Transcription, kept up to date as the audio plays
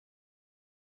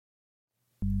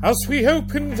As we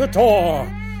open the door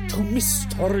to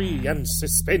mystery and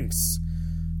suspense,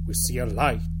 we see a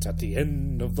light at the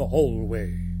end of the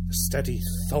hallway. The steady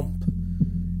thump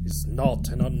is not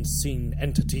an unseen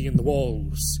entity in the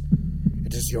walls.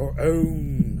 It is your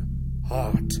own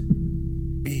heart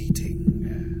beating.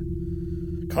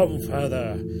 Come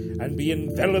further and be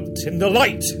enveloped in the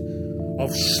light of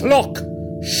Schlock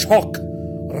Shock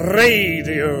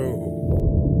Radio.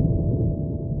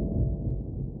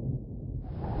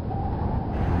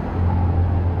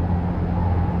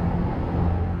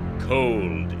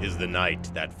 Cold is the night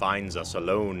that finds us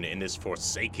alone in this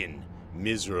forsaken,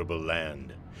 miserable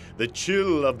land. The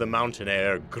chill of the mountain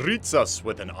air greets us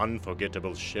with an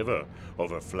unforgettable shiver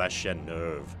over flesh and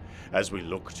nerve as we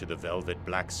look to the velvet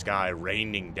black sky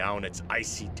raining down its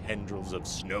icy tendrils of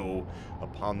snow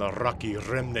upon the rocky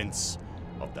remnants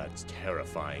of that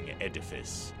terrifying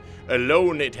edifice.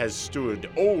 Alone it has stood,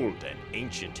 old and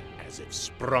ancient, as if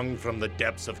sprung from the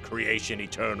depths of creation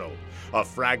eternal, a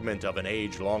fragment of an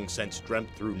age long since dreamt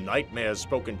through nightmares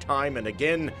spoken time and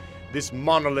again. This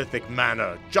monolithic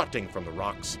manor, jutting from the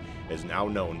rocks, is now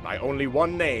known by only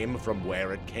one name. From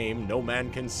where it came, no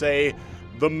man can say.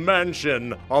 The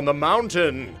Mansion on the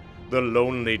Mountain, the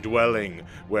lonely dwelling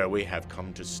where we have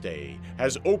come to stay,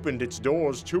 has opened its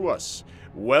doors to us.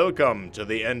 Welcome to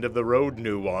the end of the road,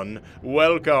 new one.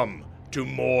 Welcome to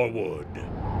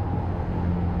Morewood.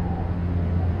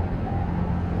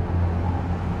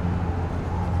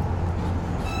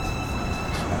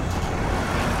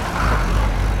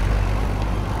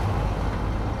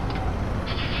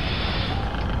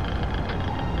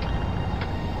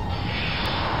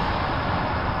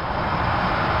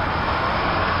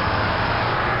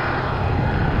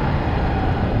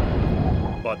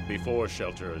 Before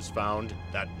shelter is found,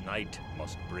 that night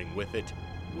must bring with it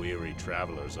weary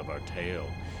travelers of our tale.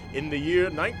 In the year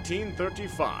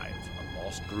 1935, a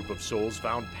lost group of souls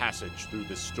found passage through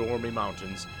the stormy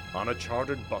mountains on a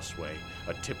chartered busway,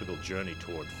 a typical journey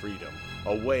toward freedom,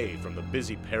 away from the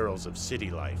busy perils of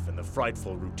city life and the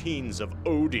frightful routines of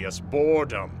odious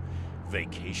boredom.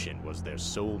 Vacation was their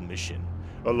sole mission,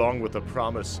 along with the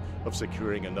promise of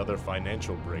securing another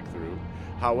financial breakthrough.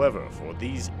 However, for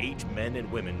these 8 men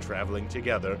and women traveling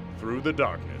together through the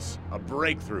darkness, a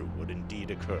breakthrough would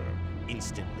indeed occur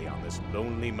instantly on this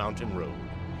lonely mountain road.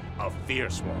 A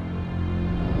fierce one.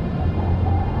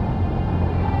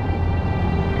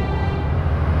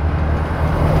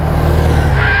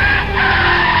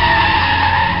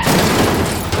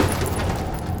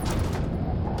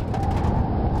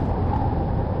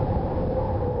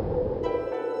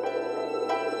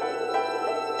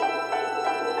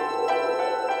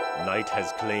 Night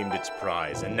has claimed its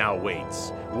prize and now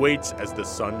waits as the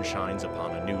sun shines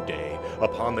upon a new day,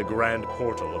 upon the grand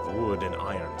portal of wood and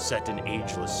iron set in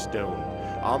ageless stone.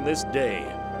 On this day,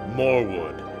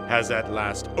 Morewood has at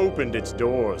last opened its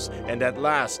doors, and at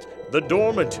last the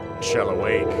dormant shall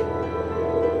awake.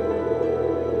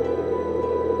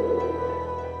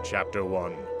 Chapter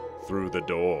 1, Through the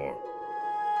Door.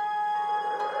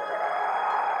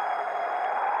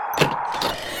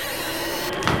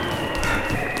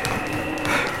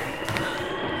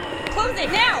 Close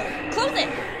it now! Close it!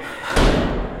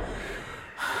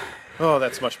 Oh,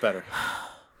 that's much better.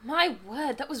 My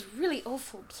word, that was really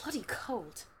awful bloody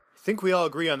cold. I think we all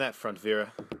agree on that front,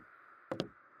 Vera.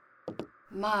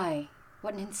 My,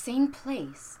 what an insane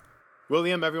place.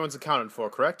 William, everyone's accounted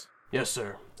for, correct? Yes,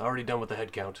 sir. Already done with the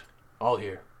head count. All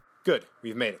here. Good,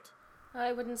 we've made it.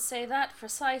 I wouldn't say that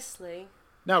precisely.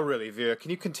 Now really, Vera,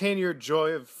 can you contain your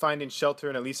joy of finding shelter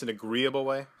in at least an agreeable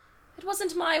way? It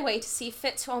wasn't my way to see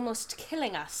fit to almost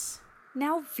killing us.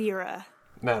 Now, Vera.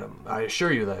 Madam, I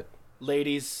assure you that...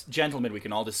 Ladies, gentlemen, we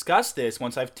can all discuss this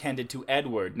once I've tended to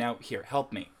Edward. Now, here,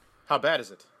 help me. How bad is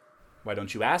it? Why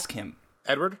don't you ask him?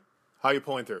 Edward, how are you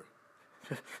pulling through?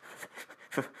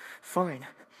 Fine.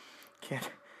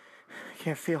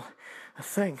 Can't feel a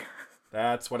thing.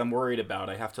 That's what I'm worried about.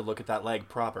 I have to look at that leg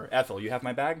proper. Ethel, you have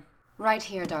my bag? Right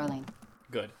here, darling.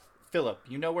 Good. Philip,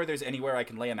 you know where there's anywhere I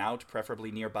can lay him out,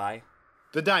 preferably nearby?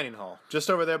 The dining hall, just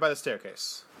over there by the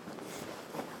staircase.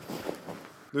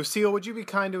 Lucille, would you be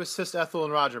kind to assist Ethel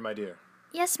and Roger, my dear?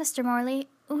 Yes, Mr. Morley.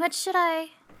 What should I...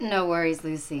 No worries,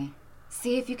 Lucy.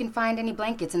 See if you can find any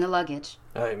blankets in the luggage.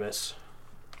 Aye, miss.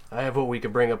 I have what we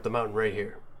could bring up the mountain right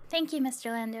here. Thank you,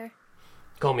 Mr. Lander.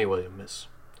 Call me William, miss.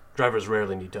 Drivers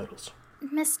rarely need titles.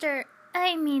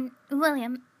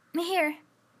 William. Here.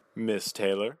 Miss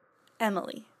Taylor?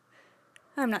 Emily.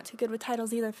 I'm not too good with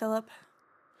titles either, Philip.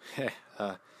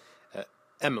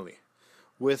 Emily.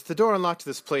 With the door unlocked to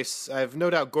this place, I've no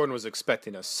doubt Gordon was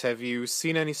expecting us. Have you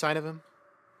seen any sign of him?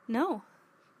 No.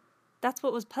 That's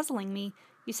what was puzzling me.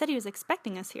 You said he was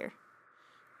expecting us here.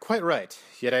 Quite right,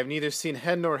 yet I've neither seen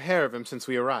head nor hair of him since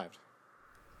we arrived.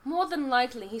 More than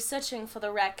likely, he's searching for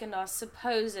the wreck and our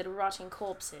supposed rotting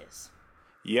corpses.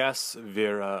 Yes,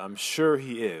 Vera, I'm sure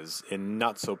he is, in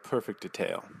not-so-perfect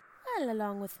detail. Well,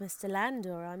 along with Mr.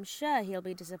 Landor, I'm sure he'll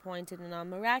be disappointed in our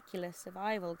miraculous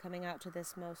survival coming out to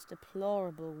this most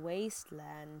deplorable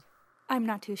wasteland. I'm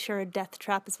not too sure a death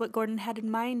trap is what Gordon had in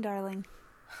mind, darling.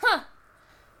 Huh!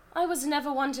 I was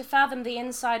never one to fathom the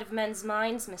inside of men's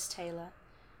minds, Miss Taylor.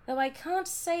 Though I can't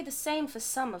say the same for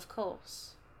some, of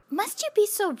course. Must you be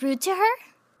so rude to her?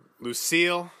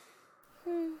 Lucille?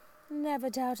 Never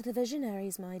doubt the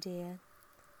visionaries, my dear.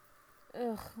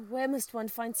 Ugh, where must one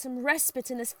find some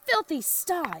respite in this filthy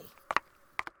sty?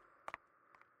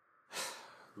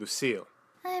 Lucille.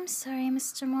 I'm sorry,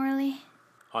 Mr. Morley.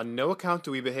 On no account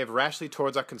do we behave rashly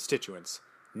towards our constituents.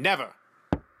 Never!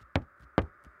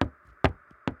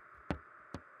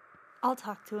 I'll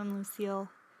talk to him, Lucille.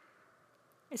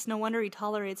 It's no wonder he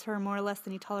tolerates her more or less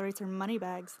than he tolerates her money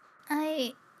bags.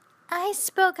 I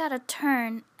spoke out of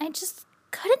turn. I just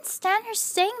couldn't stand her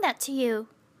saying that to you.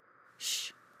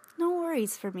 Shh. No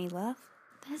worries for me, love.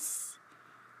 This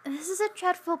is a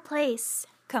dreadful place.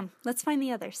 Come, let's find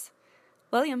the others.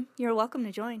 William, you're welcome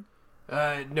to join.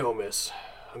 No, miss.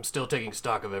 I'm still taking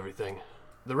stock of everything.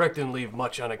 The wreck didn't leave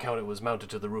much on account it was mounted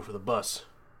to the roof of the bus.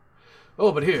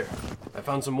 Oh, but here, I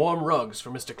found some warm rugs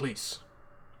for Mr. Cleese.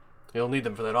 He'll need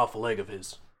them for that awful leg of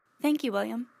his. Thank you,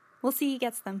 William. We'll see he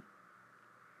gets them.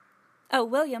 Oh,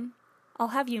 William, I'll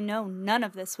have you know none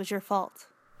of this was your fault.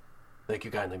 Thank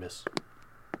you kindly, miss.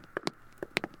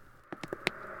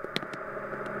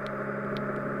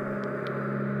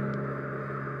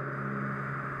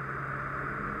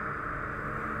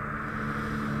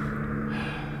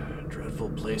 Dreadful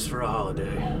place for a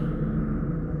holiday.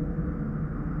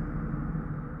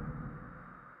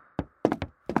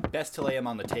 Best to lay him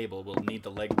on the table. We'll need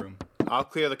the leg room. I'll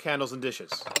clear the candles and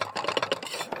dishes.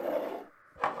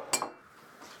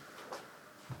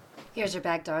 Here's your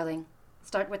bag, darling.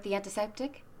 Start with the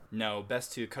antiseptic? No,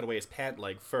 best to cut away his pant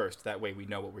leg first. That way we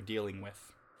know what we're dealing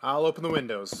with. I'll open the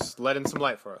windows. Let in some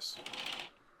light for us.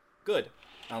 Good.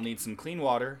 I'll need some clean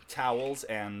water, towels,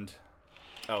 and...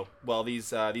 oh, well,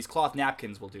 these cloth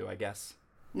napkins will do, I guess.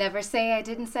 Never say I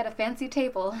didn't set a fancy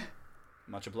table.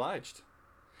 Much obliged.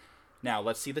 Now,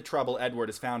 let's see the trouble Edward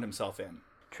has found himself in.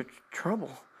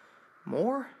 Trouble?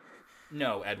 More?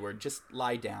 No, Edward, just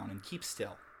lie down and keep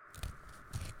still.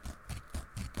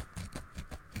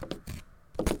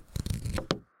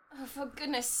 Oh, for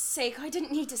goodness sake, I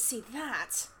didn't need to see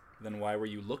that. Then why were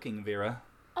you looking, Vera?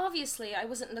 Obviously, I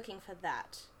wasn't looking for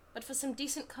that, but for some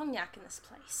decent cognac in this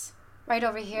place. Right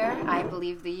over here, I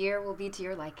believe the year will be to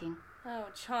your liking. Oh,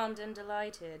 charmed and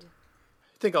delighted.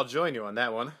 I think I'll join you on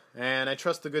that one. And I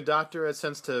trust the good doctor has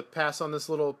sense to pass on this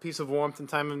little piece of warmth in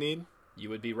time of need.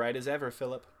 You would be right as ever,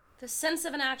 Philip. The sense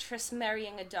of an actress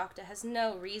marrying a doctor has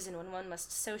no reason when one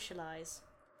must socialize.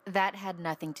 That had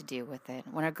nothing to do with it.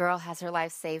 When a girl has her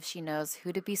life saved, she knows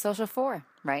who to be social for.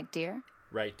 Right, dear?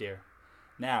 Right, dear.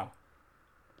 Now.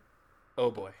 Oh,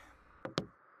 boy.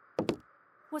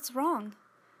 What's wrong?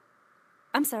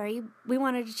 I'm sorry. We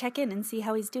wanted to check in and see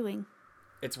how he's doing.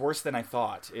 It's worse than I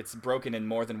thought. It's broken in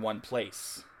more than one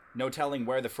place. No telling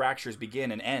where the fractures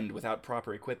begin and end without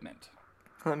proper equipment.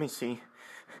 Let me see.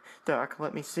 Doc,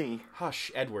 let me see.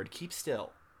 Hush, Edward. Keep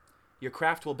still. Your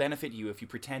craft will benefit you if you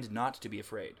pretend not to be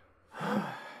afraid.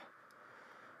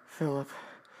 Philip,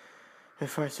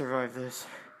 if I survive this,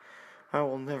 I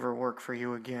will never work for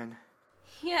you again.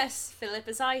 Yes, Philip,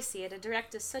 as I see it, a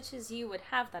director such as you would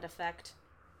have that effect.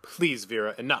 Please,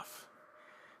 Vera, enough.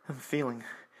 I'm feeling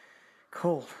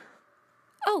cold.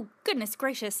 Oh, goodness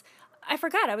gracious. I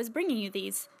forgot I was bringing you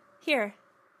these. Here.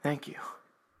 Thank you.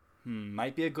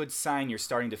 Might be a good sign you're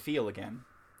starting to feel again.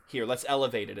 Here, let's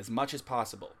elevate it as much as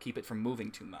possible. Keep it from moving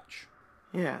too much.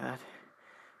 Yeah,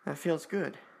 that feels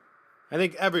good. I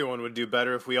think everyone would do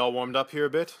better if we all warmed up here a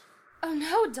bit. Oh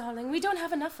no, darling, we don't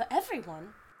have enough for everyone.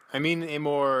 I mean a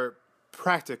more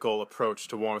practical approach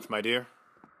to warmth, my dear.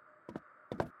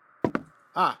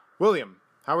 Ah, William,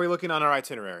 how are we looking on our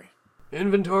itinerary?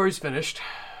 Inventory's finished,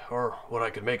 or what I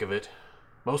could make of it.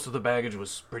 Most of the baggage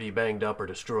was pretty banged up or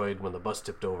destroyed when the bus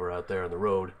tipped over out there on the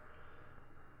road.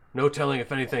 No telling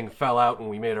if anything fell out when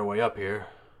we made our way up here.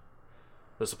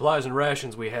 The supplies and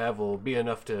rations we have will be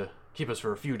enough to keep us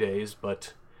for a few days,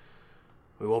 but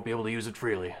we won't be able to use it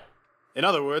freely. In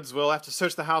other words, we'll have to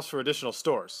search the house for additional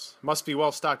stores. Must be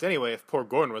well stocked anyway if poor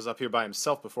Gordon was up here by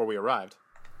himself before we arrived.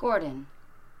 Gordon.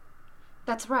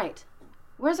 That's right.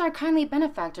 Where's our kindly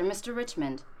benefactor, Mr.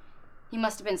 Richmond? He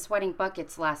must have been sweating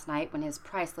buckets last night when his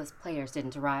priceless players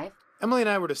didn't arrive. Emily and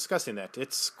I were discussing that.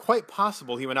 It's quite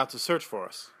possible he went out to search for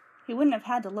us. He wouldn't have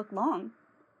had to look long.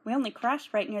 We only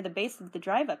crashed right near the base of the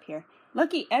drive up here.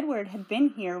 Lucky Edward had been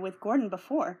here with Gordon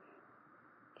before.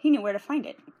 He knew where to find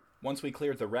it. Once we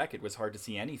cleared the wreck, it was hard to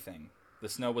see anything. The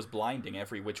snow was blinding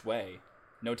every which way.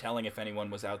 No telling if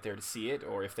anyone was out there to see it,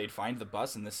 or if they'd find the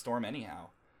bus in this storm anyhow.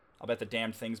 I'll bet the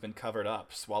damned thing's been covered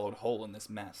up, swallowed whole in this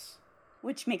mess.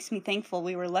 Which makes me thankful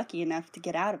we were lucky enough to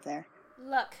get out of there.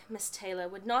 Luck, Miss Taylor,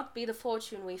 would not be the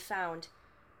fortune we found.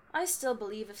 I still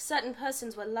believe if certain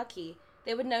persons were lucky,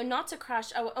 they would know not to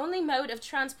crash our only mode of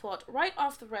transport right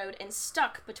off the road and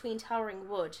stuck between towering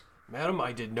wood. Madam,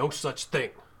 I did no such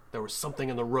thing. There was something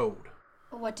in the road.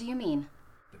 What do you mean?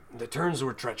 The turns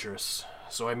were treacherous,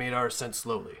 so I made our ascent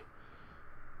slowly.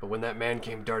 But when that man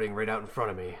came darting right out in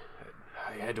front of me,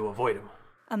 I had to avoid him.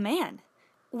 A man?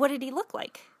 What did he look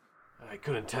like? I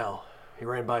couldn't tell. He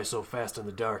ran by so fast in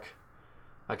the dark.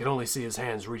 I could only see his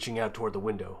hands reaching out toward the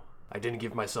window. I didn't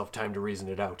give myself time to reason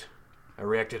it out. I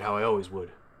reacted how I always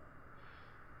would.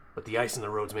 But the ice in the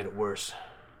roads made it worse.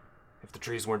 If the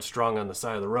trees weren't strong on the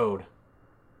side of the road,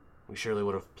 we surely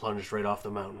would have plunged right off the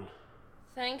mountain.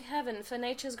 Thank heaven for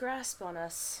nature's grasp on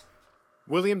us.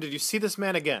 William, did you see this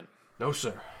man again? No,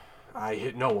 sir. I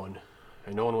hit no one,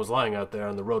 and no one was lying out there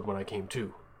on the road when I came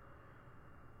to.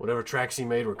 Whatever tracks he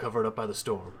made were covered up by the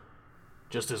storm,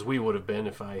 just as we would have been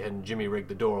if I hadn't jimmy-rigged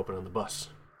the door open on the bus.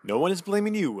 No one is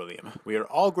blaming you, William. We are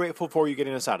all grateful for you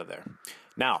getting us out of there.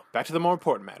 Now, back to the more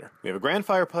important matter. We have a grand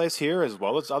fireplace here, as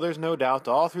well as others, no doubt,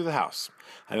 all through the house.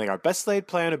 I think our best laid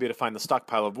plan would be to find the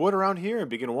stockpile of wood around here and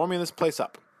begin warming this place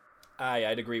up.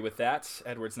 I'd agree with that.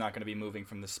 Edward's not going to be moving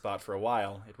from this spot for a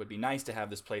while. It would be nice to have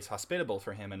this place hospitable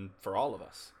for him and for all of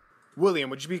us. William,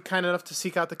 would you be kind enough to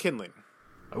seek out the kindling?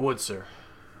 I would, sir.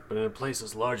 But in a place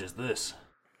as large as this.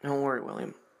 Don't worry,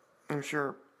 William. I'm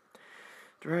sure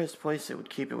the driest place it would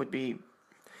keep it would be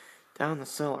down the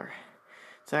cellar.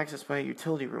 It's accessed by a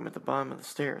utility room at the bottom of the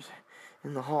stairs,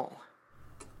 in the hall.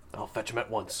 I'll fetch him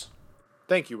at once.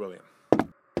 Thank you, William.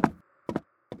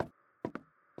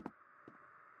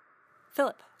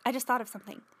 Philip, I just thought of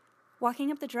something.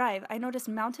 Walking up the drive, I noticed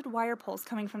mounted wire poles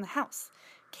coming from the house.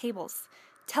 Cables.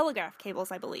 Telegraph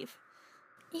cables, I believe.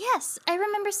 Yes, I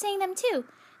remember seeing them too.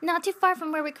 Not too far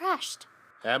from where we crashed.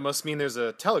 That must mean there's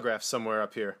a telegraph somewhere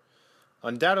up here.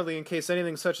 Undoubtedly, in case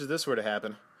anything such as this were to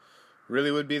happen.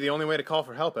 Really would be the only way to call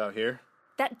for help out here.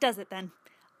 That does it then.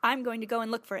 I'm going to go and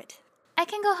look for it. I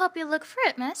can go help you look for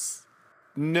it, miss.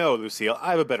 No, Lucille,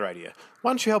 I have a better idea.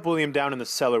 Why don't you help William down in the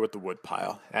cellar with the wood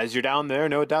pile? As you're down there,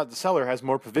 no doubt the cellar has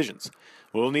more provisions.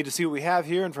 We'll need to see what we have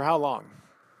here and for how long.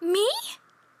 Me?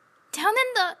 Down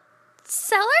in the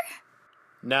cellar?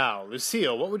 Now,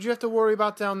 Lucille, what would you have to worry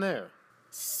about down there?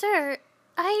 Sir,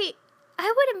 I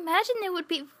would imagine it would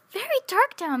be very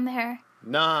dark down there.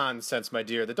 Nonsense, my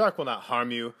dear. The dark will not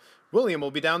harm you. William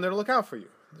will be down there to look out for you.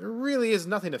 There really is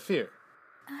nothing to fear.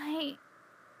 I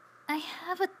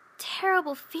have a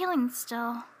terrible feeling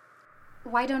still.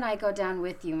 Why don't I go down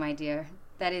with you, my dear?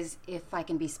 That is, if I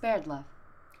can be spared, love.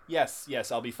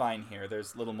 Yes, I'll be fine here.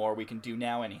 There's little more we can do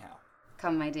now anyhow.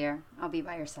 Come, my dear. I'll be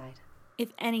by your side.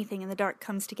 If anything in the dark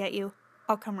comes to get you,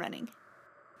 I'll come running.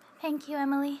 Thank you,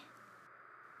 Emily.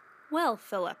 Well,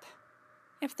 Philip,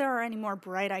 if there are any more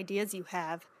bright ideas you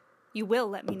have, you will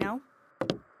let me know.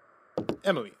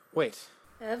 Emily, wait.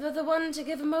 Ever the one to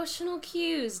give emotional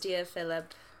cues, dear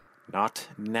Philip. Not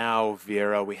now,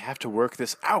 Vera. We have to work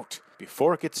this out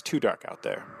before it gets too dark out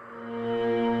there.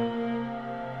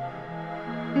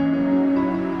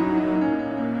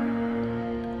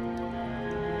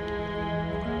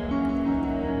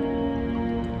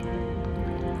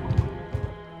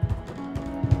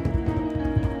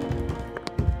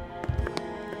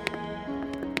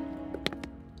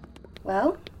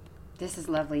 Well, this is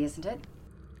lovely, isn't it?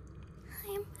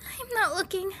 I'm not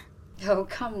looking. Oh,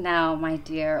 come now, my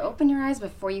dear. Open your eyes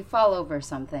before you fall over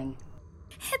something.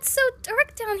 It's so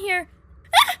dark down here.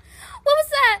 Ah! What was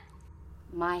that?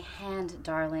 My hand,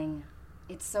 darling.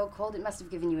 It's so cold it must have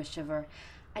given you a shiver.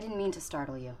 I didn't mean to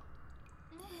startle you.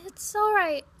 It's all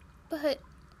right, but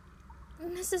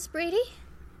Mrs. Brady?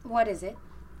 What is it?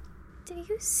 Do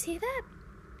you see that?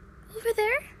 Over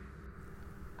there?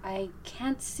 I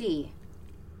can't see.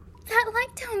 That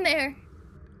light down there.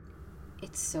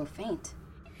 It's so faint.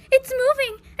 It's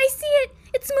moving! I see it!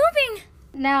 It's moving!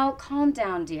 Now, calm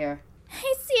down, dear.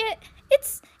 I see it!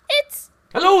 It's...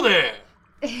 Hello there!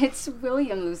 It's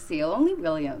William, Lucille. Only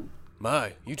William.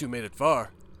 My, you two made it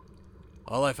far.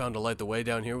 All I found to light the way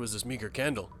down here was this meager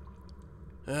candle.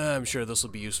 I'm sure this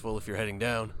will be useful if you're heading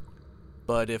down.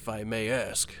 But if I may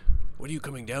ask, What are you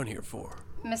coming down here for?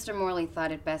 Mr. Morley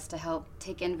thought it best to help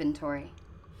take inventory.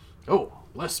 Oh,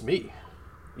 bless me.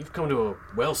 You've come to a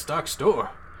well-stocked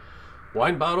store.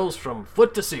 Wine bottles from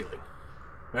foot to ceiling.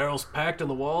 Barrels packed on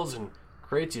the walls and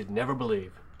crates you'd never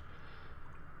believe.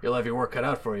 You'll have your work cut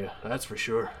out for you, that's for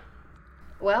sure.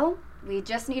 Well, we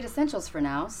just need essentials for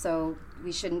now, so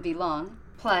we shouldn't be long.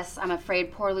 Plus, I'm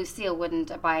afraid poor Lucille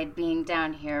wouldn't abide being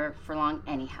down here for long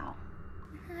anyhow.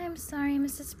 I'm sorry,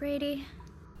 Mrs. Brady.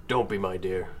 Don't be, my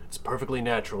dear. It's perfectly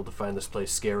natural to find this place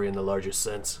scary in the largest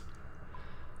sense.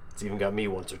 It's even got me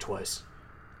once or twice.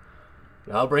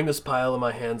 Now I'll bring this pile in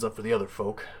my hands up for the other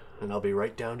folk, and I'll be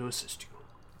right down to assist you.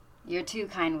 You're too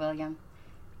kind, William.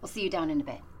 We'll see you down in a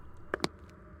bit.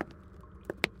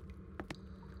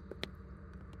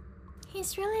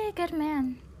 He's really a good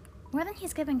man. More than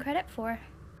he's given credit for.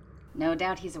 No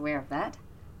doubt he's aware of that.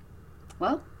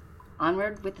 Well,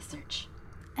 onward with the search.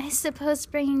 I suppose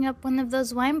bringing up one of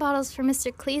those wine bottles for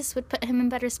Mr. Cleese would put him in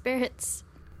better spirits.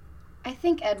 I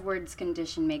think Edward's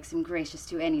condition makes him gracious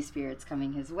to any spirits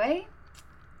coming his way,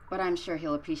 but I'm sure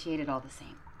he'll appreciate it all the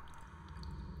same.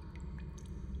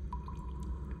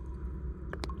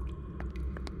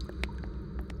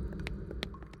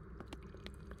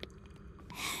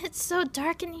 It's so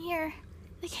dark in here.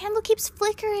 The candle keeps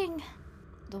flickering.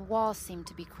 The walls seem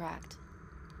to be cracked.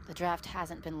 The draft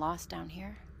hasn't been lost down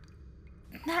here.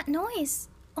 That noise,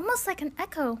 almost like an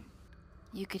echo.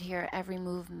 You could hear every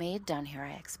move made down here,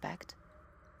 I expect.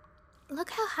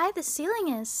 Look how high the ceiling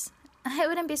is. I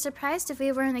wouldn't be surprised if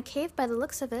we were in a cave by the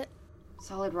looks of it.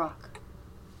 Solid rock.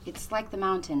 It's like the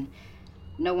mountain.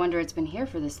 No wonder it's been here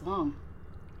for this long.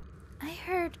 I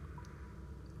heard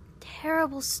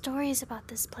terrible stories about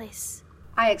this place.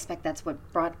 I expect that's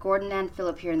what brought Gordon and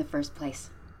Philip here in the first place.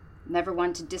 Never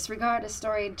one to disregard a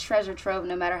storied treasure trove,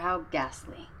 no matter how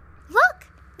ghastly. Look!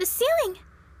 The ceiling!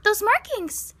 Those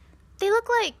markings! They look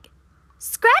like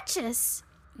scratches!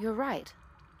 You're right.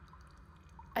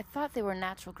 I thought they were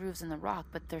natural grooves in the rock,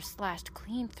 but they're slashed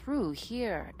clean through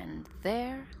here and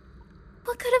there.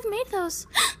 What could have made those?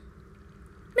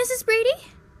 Mrs. Brady?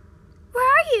 Where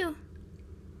are you?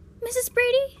 Mrs.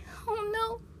 Brady? Oh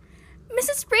no.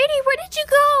 Mrs. Brady, where did you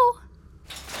go?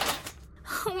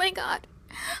 Oh my god.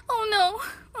 Oh no.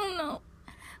 Oh no.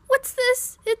 What's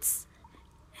this?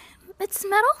 It's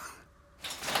metal?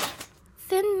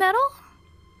 Thin metal?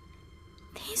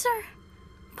 These are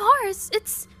bars.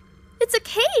 It's a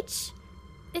cage.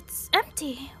 It's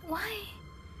empty. Why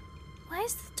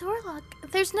is the door locked?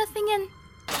 There's nothing in.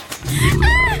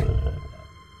 Ah!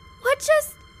 What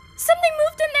just? Something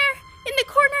moved in there. In the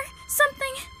corner.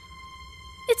 Something.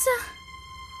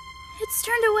 It's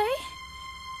turned away.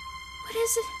 What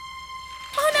is it?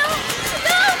 Oh no!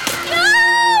 No!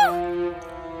 No!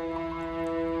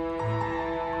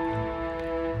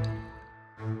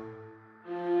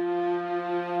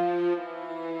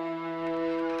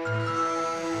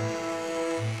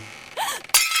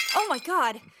 Oh my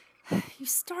god! You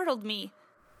startled me.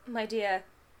 My dear,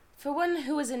 for one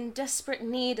who is in desperate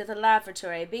need of the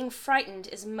lavatory, being frightened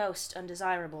is most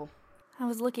undesirable. I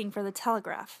was looking for the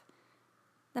telegraph.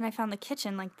 Then I found the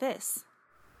kitchen like this.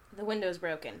 The window's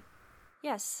broken.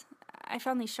 Yes, I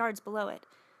found these shards below it,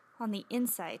 on the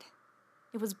inside.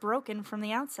 It was broken from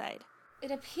the outside. It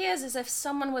appears as if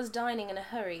someone was dining in a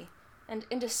hurry, and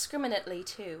indiscriminately,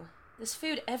 too. There's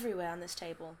food everywhere on this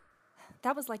table.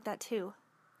 That was like that, too.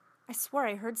 I swore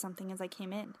I heard something as I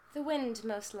came in. The wind,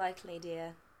 most likely,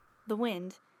 dear. The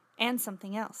wind, and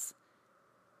something else.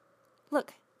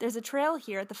 Look, there's a trail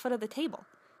here at the foot of the table.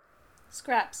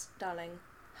 Scraps, darling.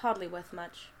 Hardly worth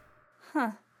much.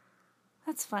 Huh.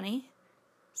 That's funny.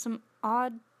 Some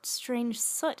odd, strange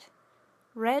soot.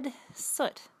 Red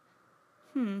soot.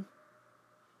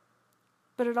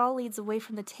 But it all leads away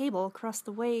from the table across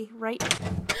the way, right?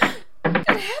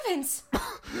 Good heavens!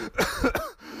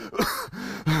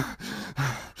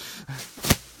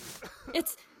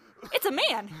 It's a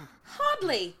man!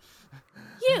 Hardly!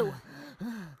 You!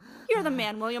 You're the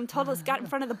man William told us got in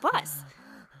front of the bus.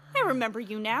 I remember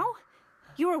you now.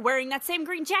 You were wearing that same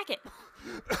green jacket.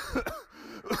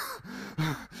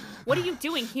 What are you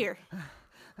doing here?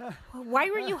 Why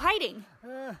were you hiding?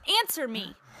 Answer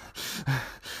me.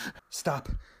 Stop.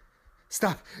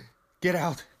 Get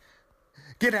out.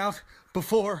 Get out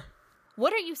before.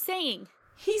 What are you saying?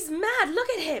 He's mad. Look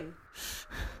at him.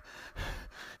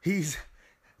 He's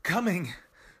coming.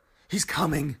 He's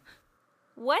coming.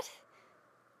 What?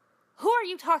 Who are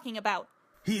you talking about?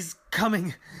 He's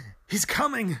coming. He's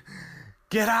coming.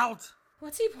 Get out.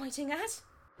 What's he pointing at?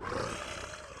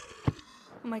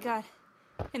 Oh my god.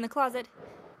 In the closet.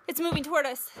 It's moving toward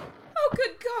us. Oh,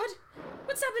 good God.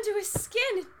 What's happened to his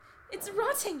skin? It's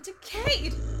rotting,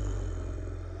 decayed.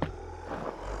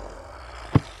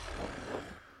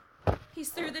 He's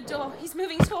through the door. He's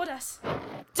moving toward us.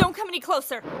 Don't come any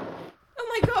closer.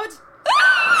 Oh my god!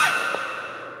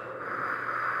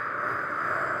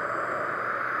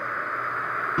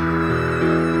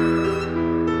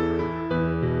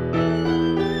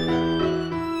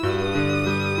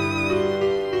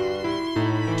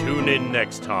 Tune in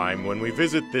next time when we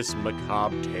visit this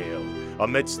macabre tale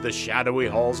amidst the shadowy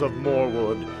halls of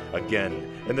Moorwood, again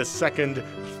in the second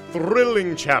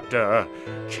thrilling chapter,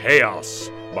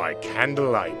 Chaos by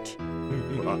Candlelight.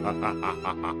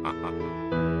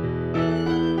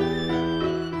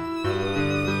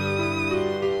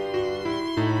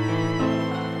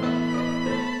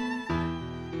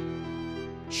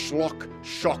 Schlock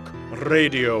Shock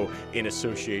Radio, in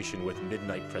association with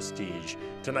Midnight Prestige.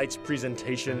 Tonight's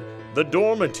presentation, The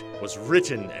Dormant, was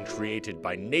written and created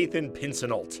by Nathan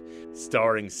Pinsonault,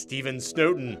 starring Stephen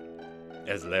Snowden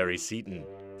as Larry Seaton,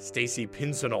 Stacey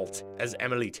Pinsonault as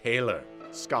Emily Taylor,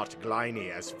 Scott Gliney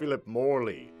as Philip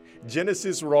Morley,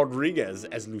 Genesis Rodriguez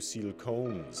as Lucille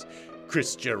Combs,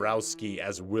 Chris Jarowski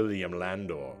as William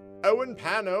Landor, Owen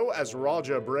Pano as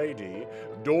Roger Brady,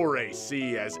 Dore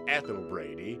C. as Ethel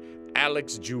Brady,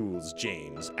 Alex Jules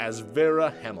James as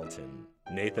Vera Hamilton,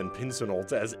 Nathan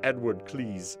Pinsonault as Edward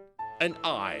Cleese, and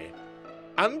I,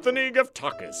 Anthony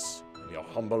Gaftakis, your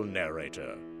humble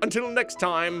narrator. Until next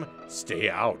time, stay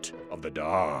out of the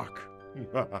dark.